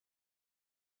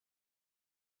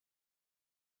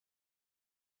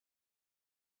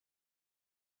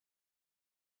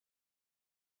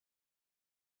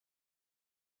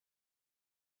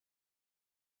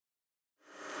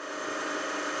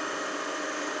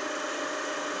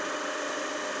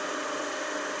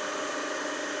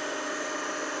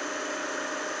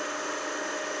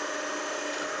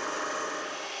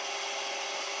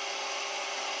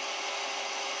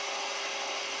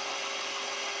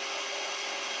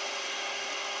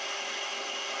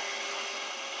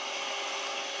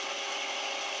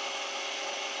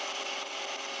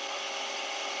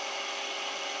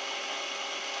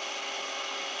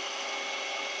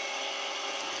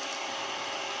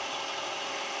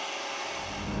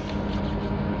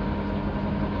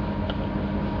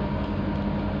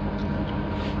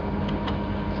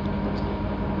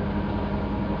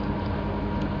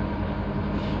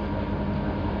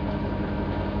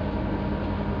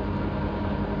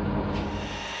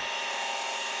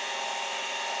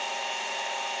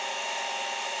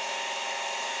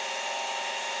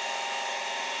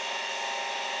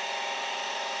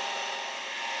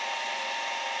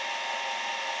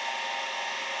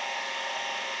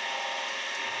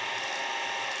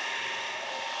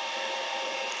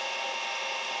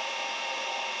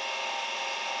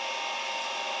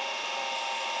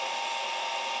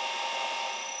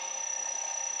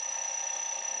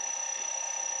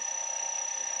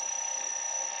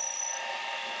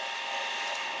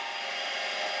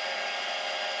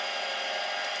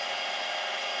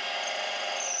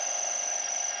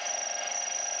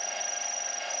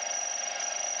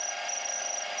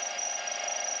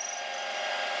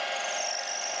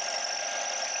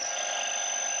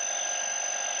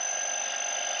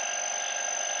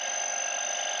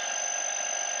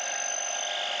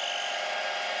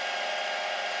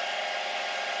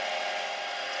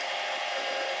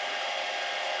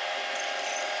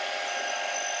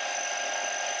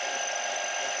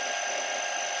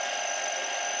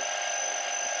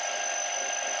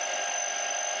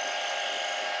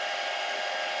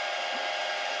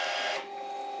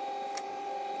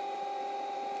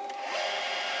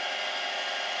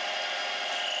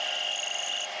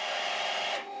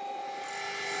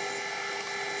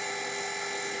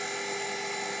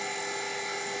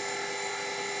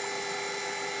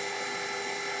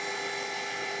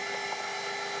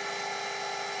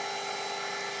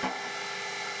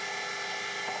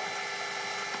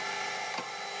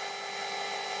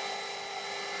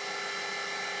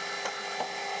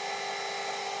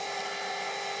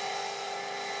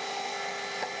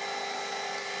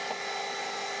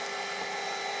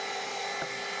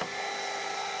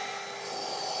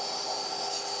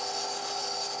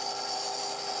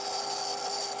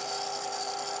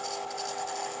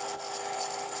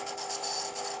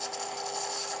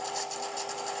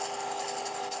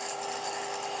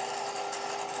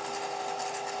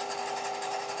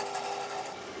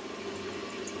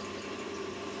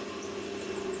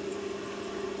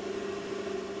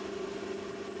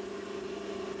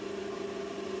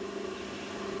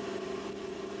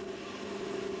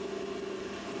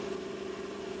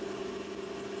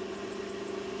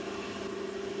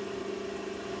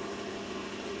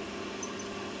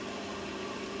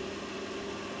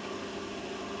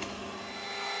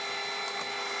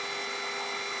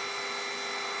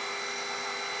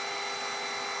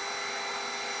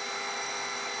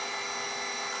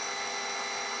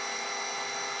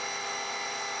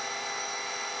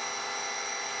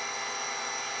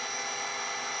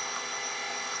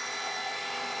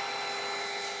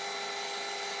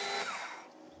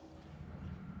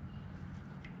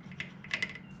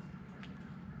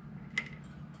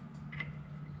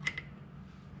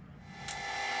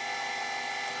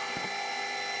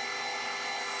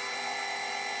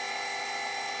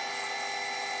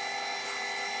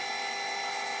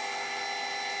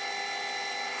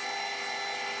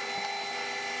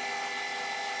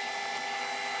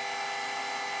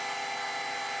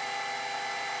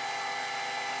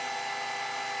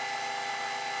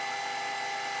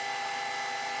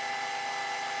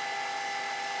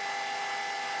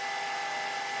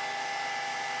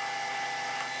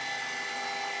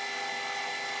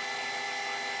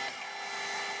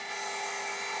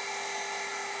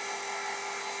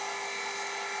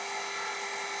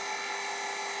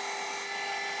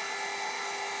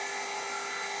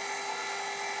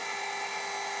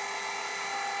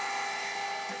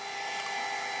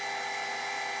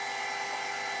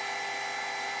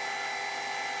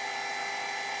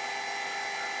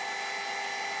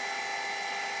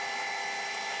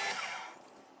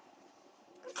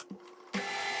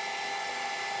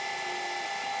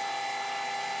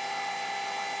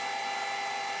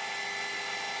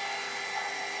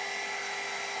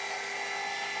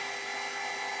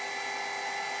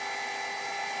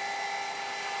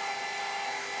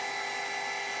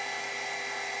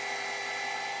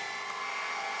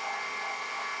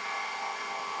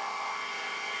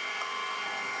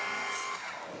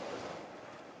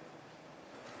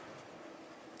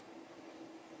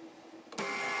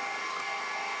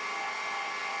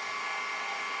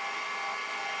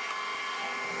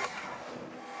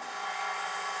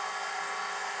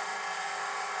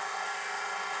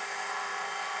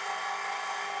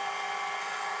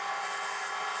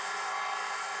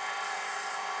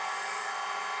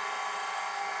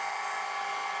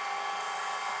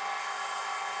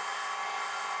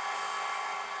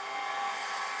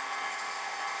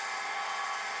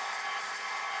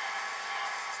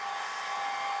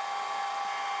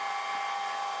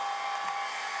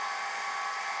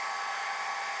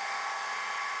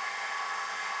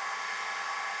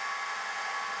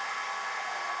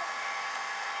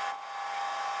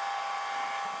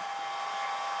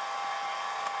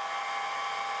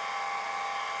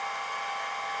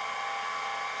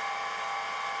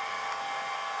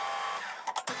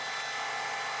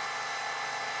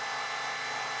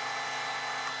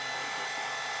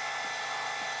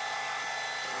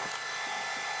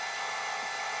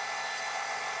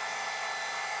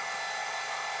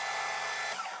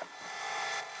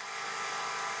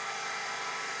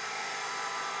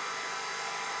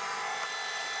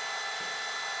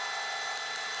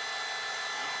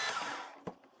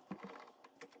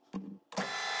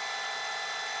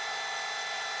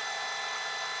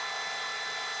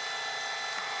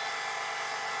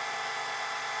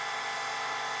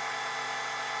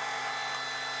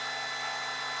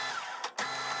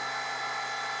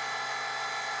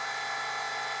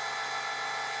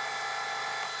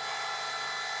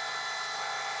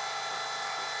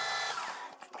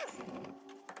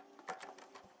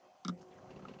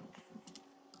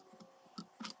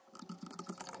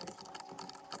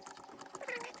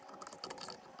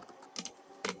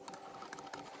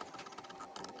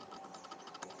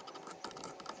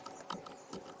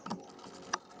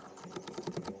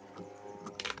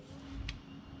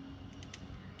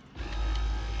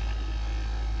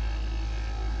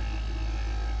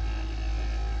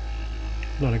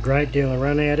Not a great deal of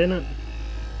run out in it.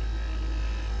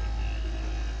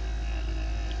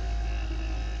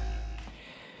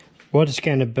 What it's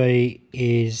going to be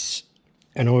is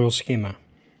an oil skimmer.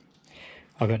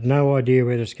 I've got no idea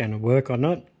whether it's going to work or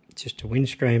not. It's just a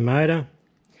windscreen motor.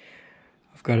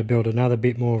 I've got to build another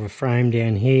bit more of a frame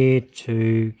down here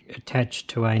to attach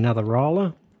to another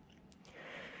roller.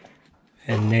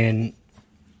 And then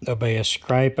there'll be a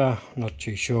scraper, not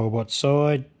too sure what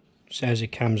side. So as it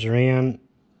comes around,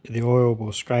 the oil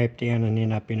will scrape down and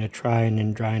end up in a tray and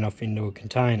then drain off into a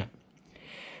container.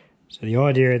 So the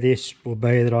idea of this will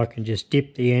be that I can just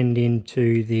dip the end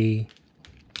into the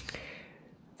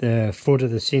foot of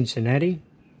the Cincinnati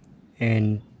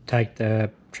and take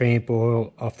the tramp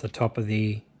oil off the top of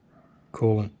the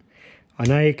coolant. I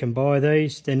know you can buy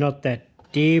these. They're not that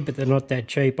dear, but they're not that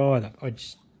cheap either. I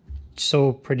just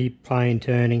saw pretty plain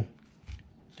turning.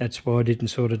 That's why I didn't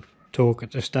sort of talk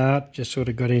at the start, just sort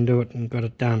of got into it and got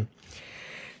it done.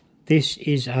 This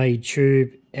is a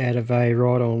tube out of a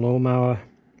ride-on lawnmower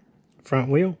front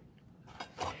wheel.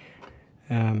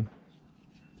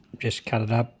 Just cut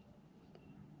it up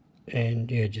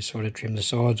and yeah, just sort of trim the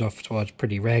sides off so it's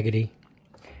pretty raggedy.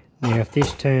 Now if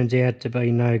this turns out to be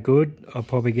no good, I'll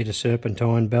probably get a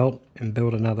serpentine belt and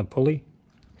build another pulley.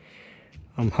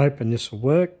 I'm hoping this will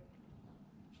work.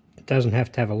 It doesn't have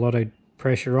to have a lot of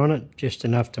pressure on it, just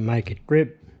enough to make it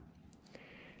grip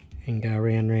and go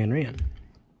round.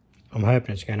 I'm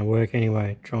hoping it's going to work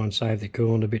anyway. Try and save the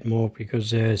coolant a bit more, because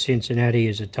Cincinnati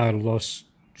is a total loss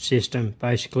system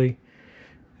basically.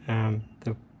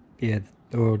 The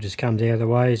oil just comes out of the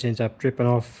ways, ends up dripping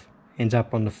off, ends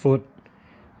up on the foot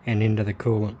and into the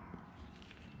coolant.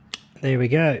 There we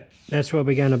go. That's what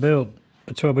we're going to build.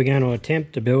 That's what we're going to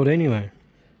attempt to build anyway.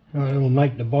 Right, we'll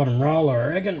make the bottom roller, I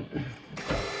reckon.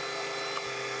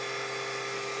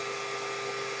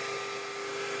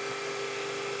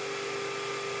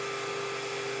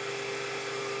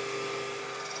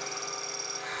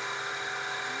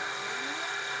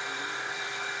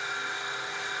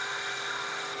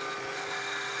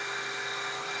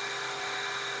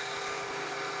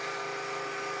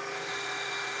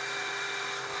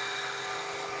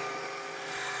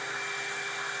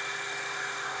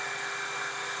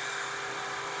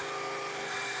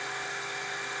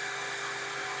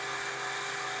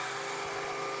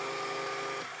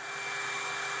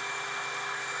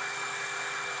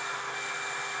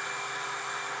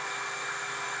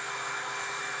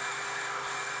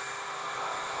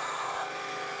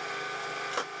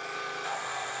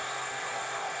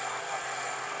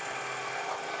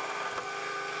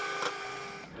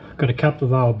 Got a couple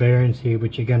of old bearings here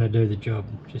which are going to do the job,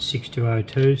 just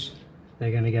 6202s. They're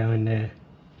going to go in there.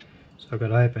 So I've got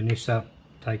to open this up,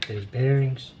 take these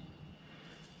bearings,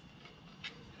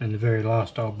 and the very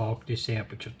last I'll bulk this out,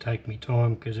 which will take me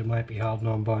time because it won't be holding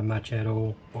on by much at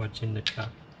all while it's in the truck.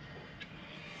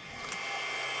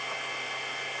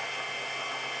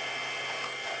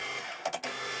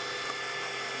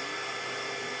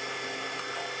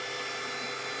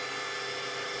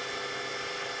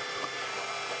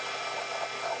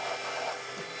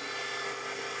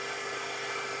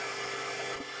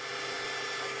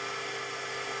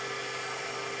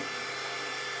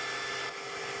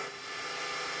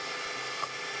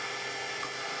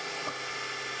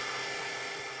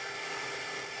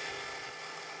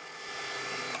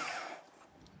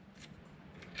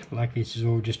 Like this is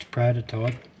all just a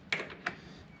prototype.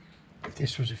 If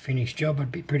this was a finished job,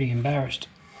 I'd be pretty embarrassed.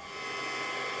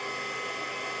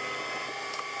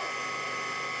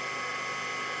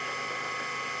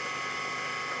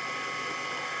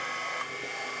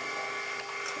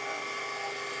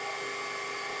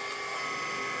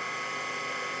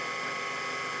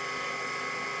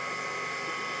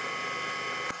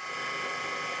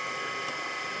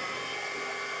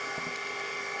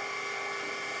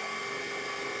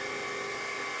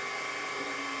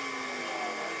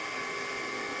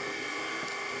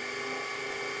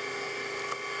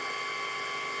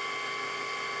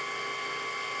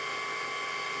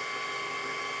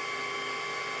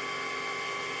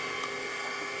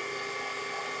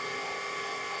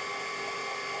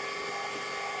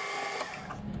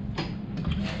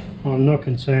 I'm not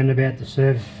concerned about the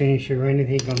surface finish or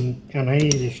anything on any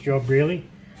of this job really.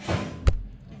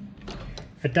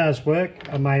 If it does work,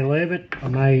 I may leave it, I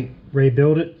may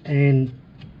rebuild it and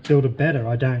build it better,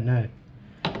 I don't know.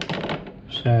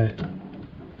 So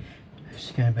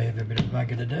it's going to be a bit of a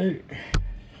bugger to do.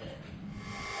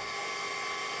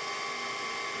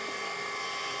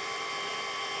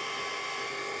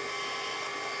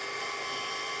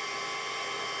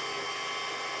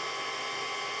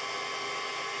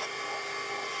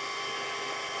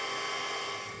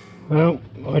 Well,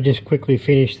 I just quickly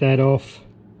finished that off.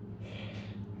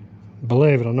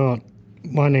 Believe it or not,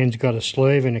 one end's got a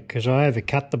sleeve in it because I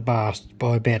overcut the bast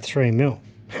by about 3mm.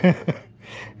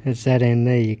 It's that end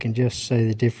there, you can just see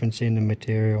the difference in the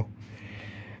material.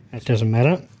 That doesn't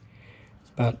matter,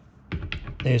 but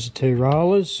there's the two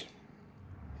rollers.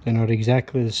 They're not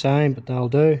exactly the same, but they'll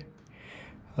do.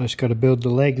 I just got to build the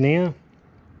leg now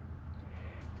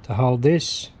to hold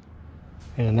this,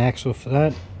 and an axle for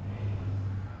that.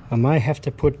 I may have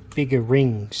to put bigger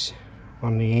rings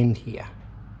on the end here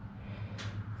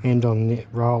and on the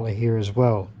roller here as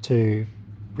well to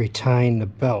retain the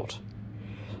belt.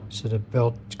 So the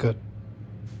belt's got,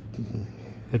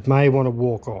 it may want to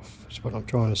walk off, is what I'm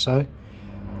trying to say.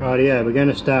 Rightio, we're going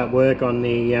to start work on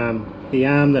the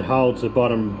arm that holds the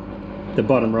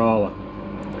bottom roller.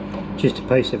 Just a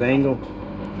piece of angle.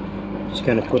 Just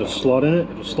going to put a slot in it.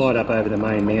 It'll slide up over the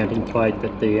main mounting plate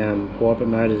that the wiper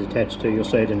motor is attached to. You'll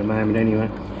see it in a moment anyway.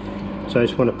 So I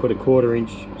just want to put a 1/4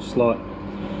 inch slot.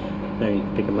 Now you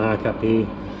pick a mark up here.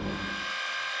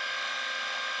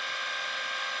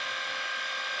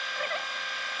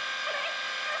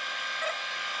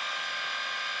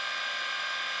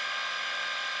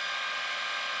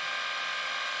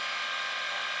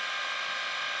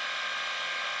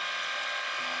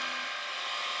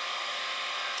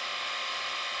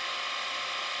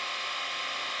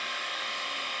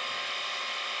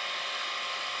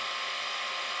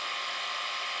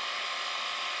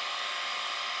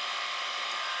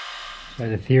 So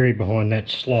the theory behind that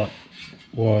slot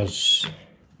was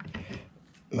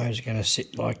the motor's going to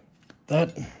sit like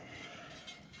that.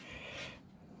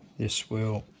 This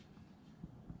will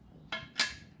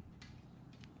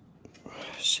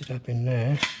sit up in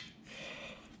there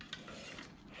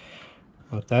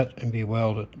like that and be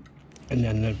welded, and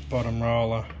then the bottom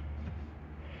roller,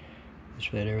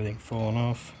 just without everything falling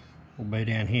off, will be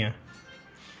down here.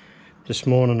 This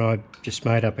morning I just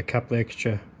made up a couple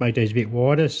extra, make these a bit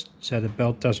wider so the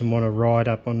belt doesn't want to ride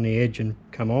up on the edge and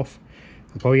come off.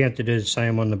 I'll probably have to do the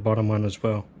same on the bottom one as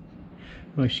well.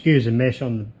 Well, excuse the mess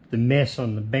on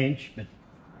the bench, but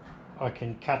I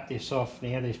can cut this off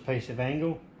now, this piece of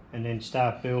angle, and then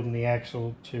start building the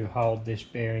axle to hold this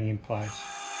bearing in place.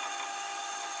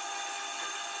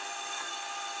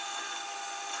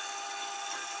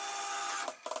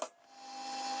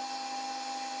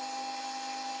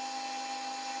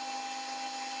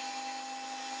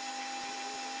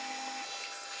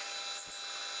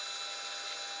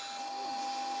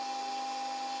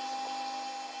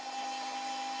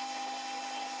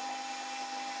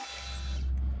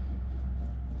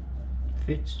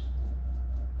 Fits.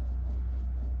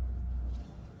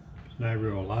 There's no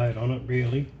real load on it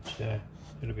really, so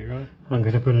it'll be right. I'm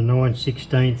going to put a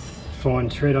 9/16 fine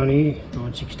thread on here,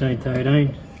 9/16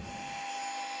 18.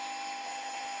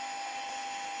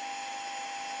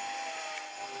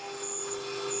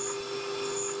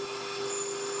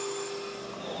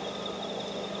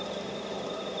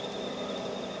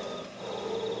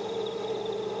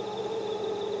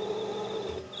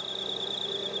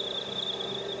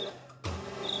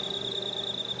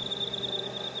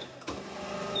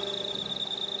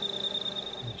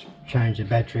 Changed the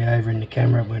battery over in the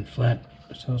camera, it went flat,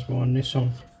 so I was wiring this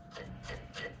on.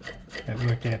 That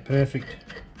worked out perfect.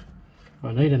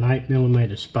 I need an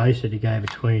 8mm spacer to go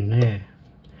between there.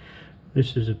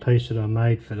 This is a piece that I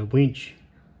made for the winch,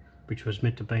 which was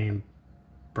meant to be in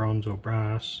bronze or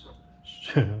brass.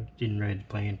 So I didn't read the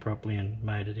plan properly and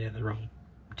made it out of the wrong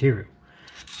material.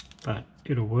 But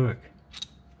it'll work.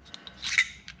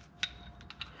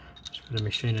 Just going to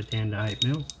machine it down to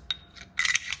 8mm.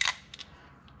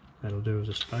 That'll do as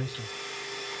a spacer.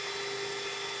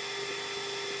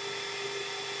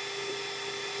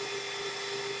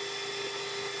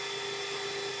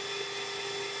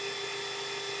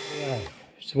 Yeah.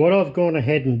 So what I've gone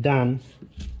ahead and done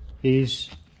is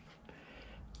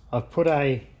I've put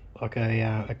a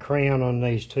crown on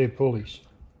these two pulleys.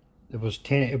 It was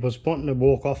wanting to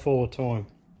walk off all the time.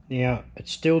 Now it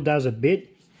still does a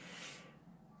bit.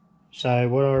 So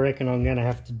what I reckon I'm going to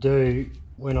have to do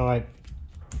when I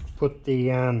put the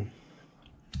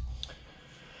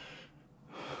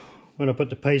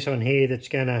piece on here that's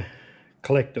going to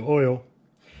collect the oil,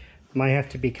 may have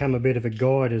to become a bit of a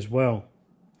guide as well.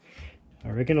 I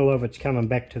reckon a lot of it's coming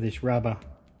back to this rubber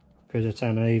because it's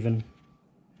uneven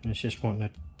and it's just wanting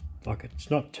it, like,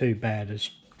 it's not too bad, it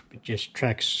just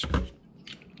tracks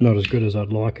not as good as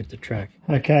I'd like it to track.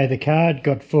 Okay, the card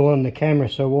got full on the camera,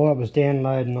 so while it was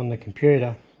downloading on the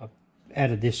computer I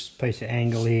added this piece of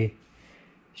angle here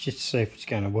just to see if it's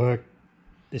going to work.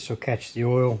 This will catch the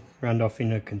oil, run off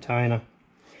in a container.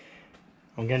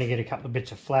 I'm going to get a couple of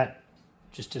bits of flat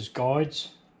just as guides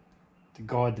to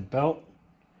guide the belt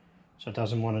so it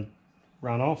doesn't want to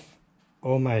run off.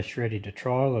 Almost ready to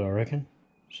trial it, I reckon.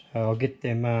 So I'll get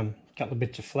them couple of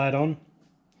bits of flat on,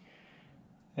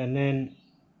 and then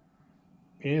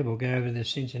yeah, we'll go over to the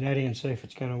Cincinnati and see if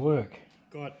it's going to work.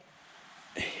 Got,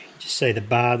 just see the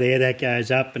bar there, that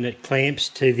goes up and it clamps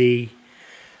to the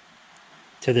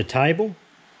table,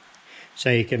 so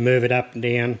you can move it up and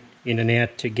down, in and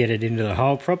out to get it into the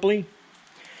hole properly.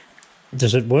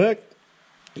 Does it work?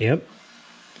 Yep.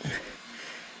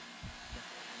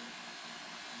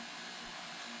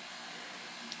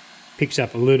 Picks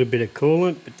up a little bit of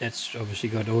coolant, but that's obviously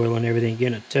got oil and everything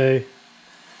in it too.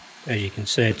 As you can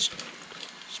see, it's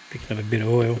picking up a bit of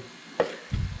oil.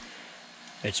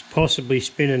 It's possibly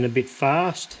spinning a bit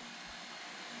fast,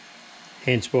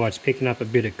 hence why it's picking up a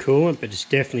bit of coolant, but it's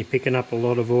definitely picking up a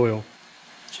lot of oil.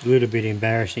 It's a little bit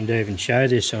embarrassing to even show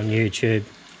this on YouTube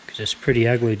because it's a pretty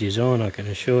ugly design, I can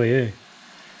assure you,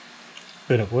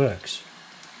 but it works.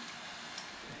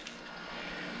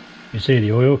 You see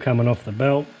the oil coming off the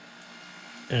belt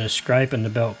and it's scraping the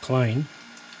belt clean.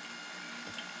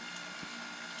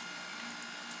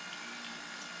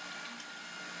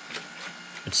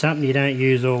 It's something you don't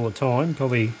use all the time,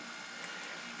 probably,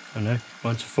 I don't know,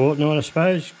 once a fortnight I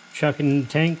suppose. Chuck it in the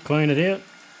tank, clean it out.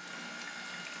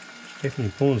 It's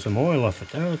definitely pulling some oil off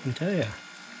it though, I can tell you.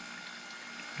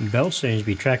 The belt seems to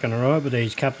be tracking alright with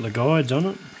these couple of guides on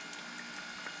it.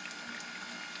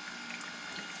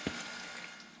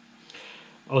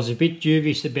 I was a bit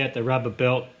dubious about the rubber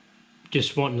belt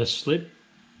just wanting to slip,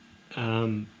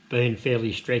 being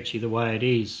fairly stretchy the way it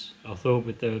is. I thought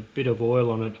with a bit of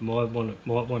oil on it, it might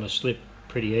want to slip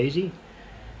pretty easy.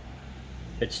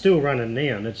 It's still running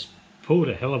now and it's pulled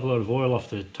a hell of a lot of oil off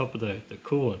the top of the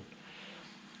coolant.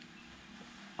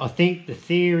 I think the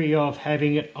theory of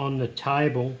having it on the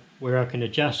table where I can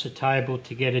adjust the table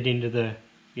to get it into the,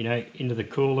 into the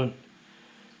coolant,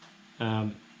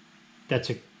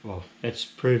 that's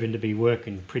proven to be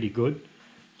working pretty good.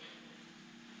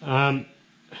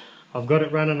 I've got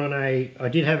it running on I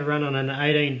did have it run on an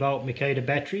 18 volt Makita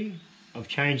battery. I've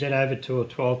changed that over to a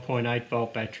 12.8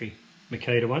 volt battery,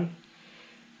 Makita one,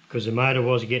 because the motor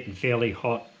was getting fairly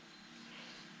hot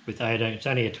with 18. It's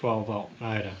only a 12 volt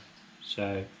motor,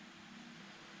 so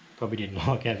probably didn't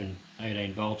like having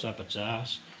 18 volts up its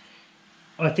arse.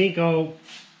 I think I'll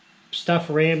stuff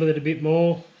around with it a bit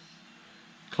more,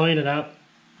 clean it up,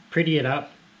 pretty it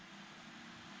up,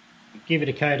 give it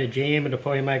a coat of jam, and it'll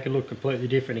probably make it look completely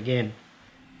different again.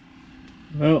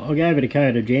 Well, I gave it a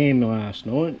coat of jam last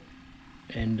night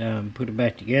and put it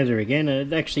back together again,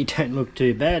 and it actually don't look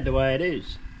too bad the way it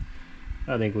is.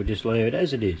 I think we'll just leave it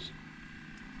as it is.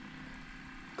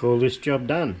 Call this job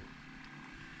done.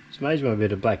 It's amazing what a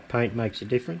bit of black paint makes a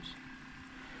difference.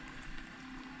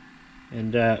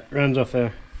 And runs off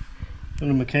a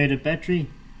little Makita battery.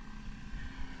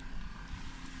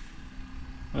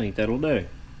 I think that'll do.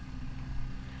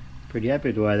 Pretty happy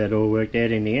with the way that all worked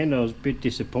out in the end. I was a bit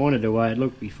disappointed the way it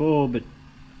looked before, but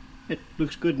it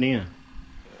looks good now.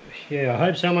 Yeah, I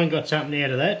hope someone got something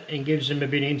out of that and gives them a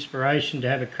bit of inspiration to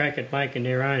have a crack at making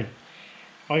their own.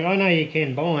 I know you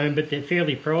can buy them, but they're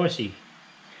fairly pricey.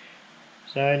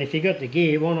 So, and if you got the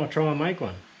gear, why not try and make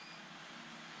one?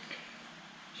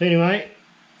 So anyway,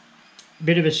 a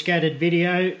bit of a scattered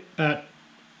video, but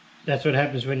that's what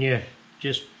happens when you're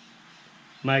just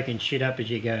making shit up as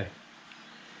you go.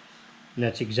 And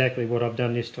that's exactly what I've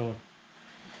done this time.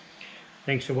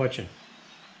 Thanks for watching.